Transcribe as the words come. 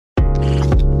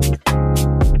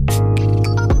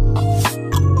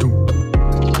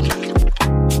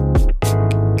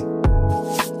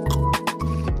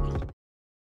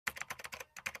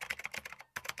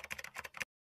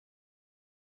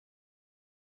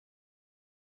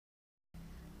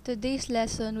Today's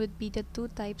lesson would be the two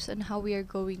types on how we are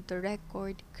going to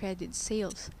record credit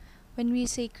sales. When we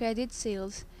say credit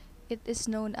sales, it is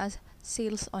known as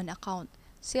sales on account.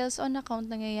 Sales on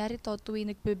account, nangyayari to tuwing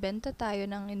nagbebenta tayo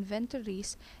ng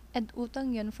inventories and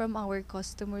utang yon from our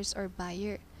customers or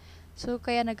buyer. So,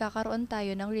 kaya nagkakaroon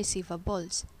tayo ng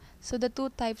receivables. So, the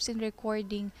two types in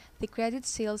recording the credit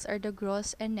sales are the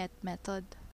gross and net method.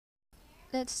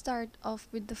 Let's start off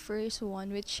with the first one,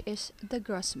 which is the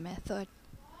gross method.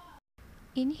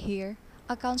 In here,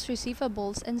 accounts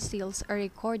receivables and sales are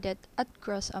recorded at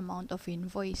gross amount of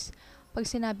invoice. Pag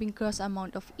sinabing gross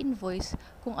amount of invoice,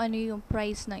 kung ano yung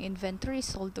price ng inventory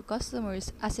sold to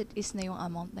customers as it is na yung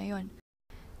amount na yon.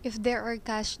 If there are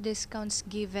cash discounts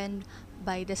given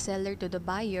by the seller to the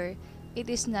buyer,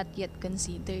 it is not yet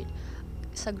considered.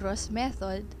 Sa gross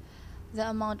method, the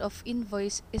amount of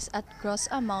invoice is at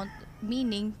gross amount,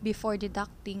 meaning before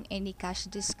deducting any cash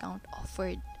discount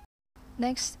offered.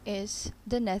 Next is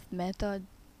the net method.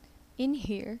 In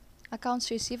here, accounts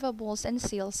receivables and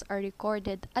sales are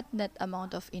recorded at net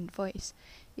amount of invoice.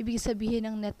 Ibig sabihin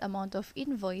ng net amount of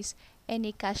invoice,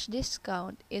 any cash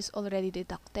discount is already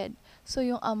deducted. So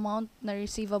yung amount na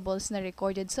receivables na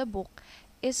recorded sa book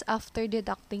is after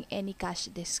deducting any cash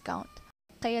discount.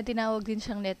 Kaya tinawag din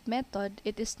siyang net method,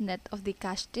 it is net of the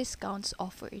cash discounts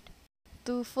offered.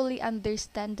 To fully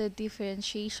understand the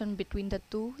differentiation between the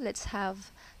two, let's have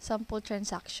sample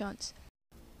transactions.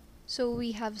 So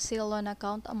we have sale on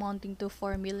account amounting to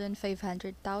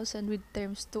 4,500,000 with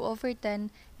terms 2/10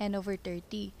 and over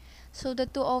 30. So the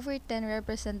 2/10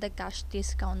 represent the cash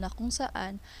discount na kung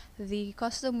saan the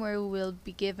customer will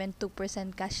be given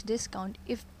 2% cash discount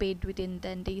if paid within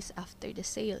 10 days after the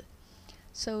sale.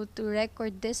 So to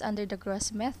record this under the gross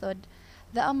method,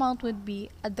 the amount would be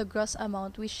at the gross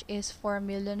amount, which is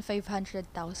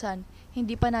 4,500,000.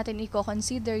 Hindi pa natin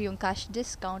i-consider yung cash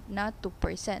discount na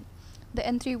 2%. The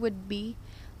entry would be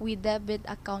we debit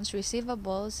accounts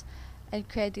receivables and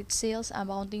credit sales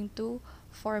amounting to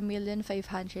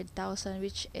 4,500,000,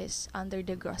 which is under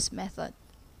the gross method.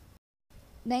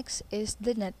 Next is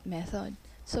the net method.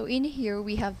 So in here,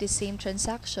 we have the same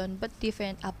transaction but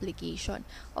different application.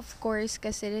 Of course,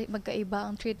 kasi magkaiba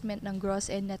ang treatment ng gross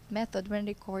and net method when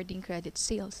recording credit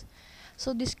sales.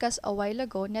 So discussed a while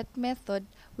ago, net method,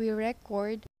 we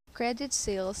record credit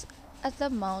sales at the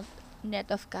amount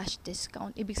net of cash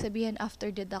discount. Ibig sabihin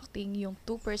after deducting yung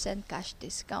 2% cash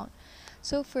discount.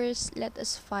 So first, let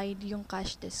us find yung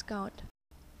cash discount.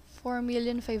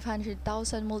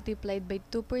 4,500,000 multiplied by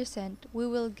 2%, we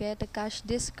will get a cash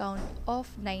discount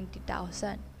of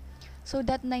 90,000. So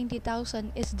that 90,000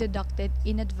 is deducted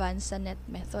in advance sa net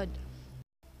method.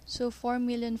 So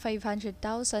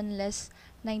 4,500,000 less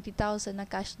 90,000 na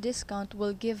cash discount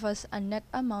will give us a net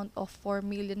amount of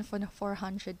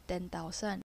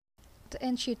 4,410,000. The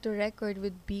entry to record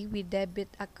would be we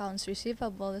debit accounts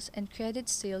receivables and credit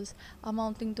sales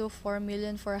amounting to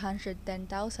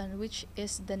 4,410,000, which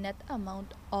is the net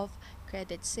amount of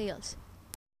credit sales.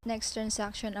 Next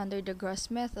transaction under the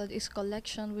gross method is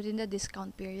collection within the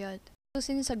discount period. So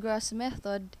since sa gross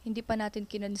method, hindi pa natin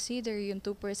kinonsider yung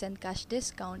 2% cash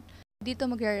discount, dito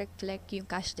magre-reflect yung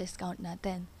cash discount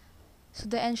natin. So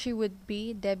the entry would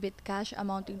be debit cash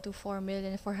amounting to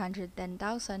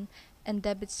 4,410,000 and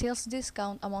debit sales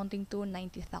discount amounting to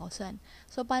 90,000.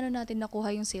 So paano natin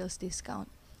nakuha yung sales discount?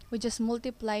 We just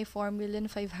multiply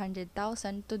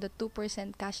 4,500,000 to the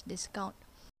 2% cash discount.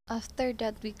 After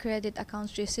that, we credit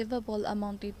accounts receivable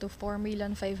amounting to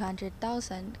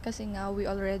 4,500,000 kasi nga we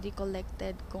already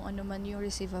collected kung ano man yung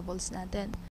receivables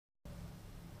natin.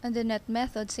 And the net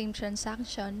method, same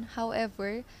transaction.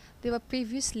 However, di ba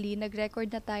previously,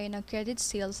 nag-record na tayo ng credit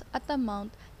sales at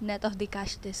amount net of the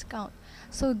cash discount.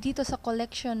 So, dito sa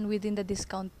collection within the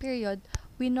discount period,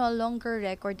 we no longer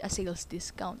record a sales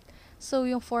discount. So,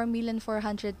 yung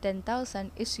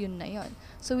 4,410,000 is yun na yun.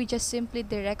 So, we just simply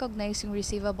de-recognize yung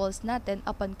receivables natin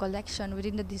upon collection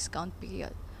within the discount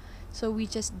period. So, we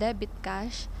just debit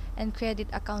cash and credit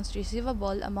accounts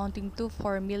receivable amounting to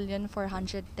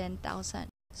 4,410,000.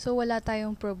 So, wala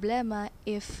tayong problema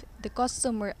if the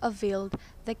customer availed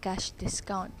the cash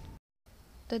discount.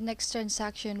 The next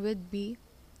transaction would be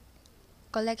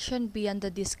collection beyond the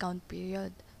discount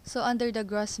period. So, under the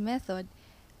gross method,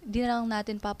 di na lang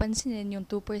natin papansinin yung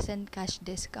 2% cash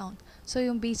discount. So,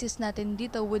 yung basis natin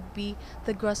dito would be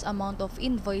the gross amount of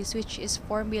invoice, which is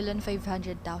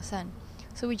 4,500,000.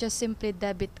 So, we just simply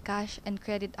debit cash and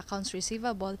credit accounts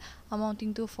receivable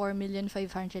amounting to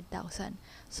 4,500,000.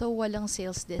 So, walang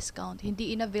sales discount.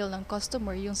 Hindi inavail ng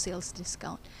customer yung sales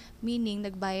discount. Meaning,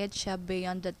 nagbayad siya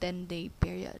beyond the 10-day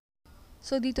period.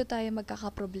 So dito tayo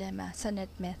magkakaproblema sa net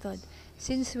method.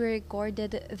 Since we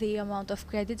recorded the amount of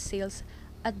credit sales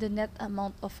at the net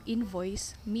amount of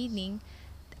invoice, meaning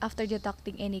after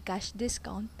deducting any cash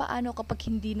discount, paano kapag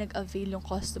hindi nag-avail yung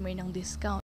customer ng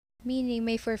discount? Meaning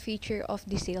may forfeiture of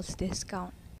the sales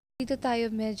discount. Dito tayo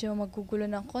medyo magugulo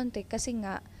ng konti kasi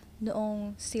nga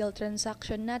noong sale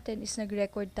transaction natin is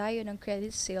nag-record tayo ng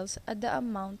credit sales at the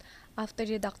amount after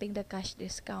deducting the cash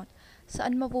discount.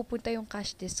 Saan mapupunta yung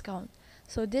cash discount?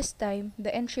 So this time, the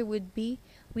entry would be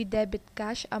we debit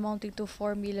cash amounting to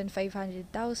 4,500,000.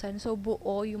 So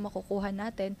buo yung makukuha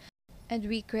natin and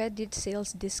we credit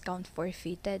sales discount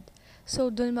forfeited. So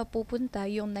doon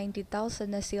mapupunta yung 90,000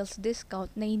 na sales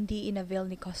discount na hindi inavail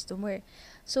ni customer.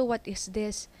 So what is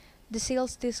this? The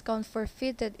sales discount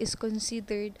forfeited is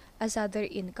considered as other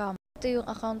income. Ito yung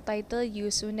account title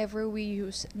use whenever we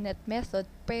use net method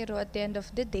pero at the end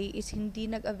of the day is hindi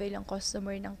nag-avail ang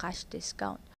customer ng cash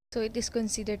discount. So it is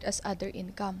considered as other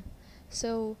income.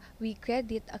 So we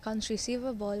credit accounts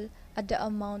receivable at the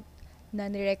amount na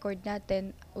ni-record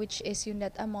natin which is yung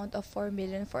net amount of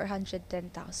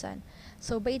 4,410,000.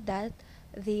 So by that,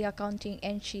 the accounting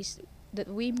entries that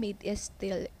we made is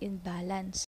still in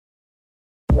balance.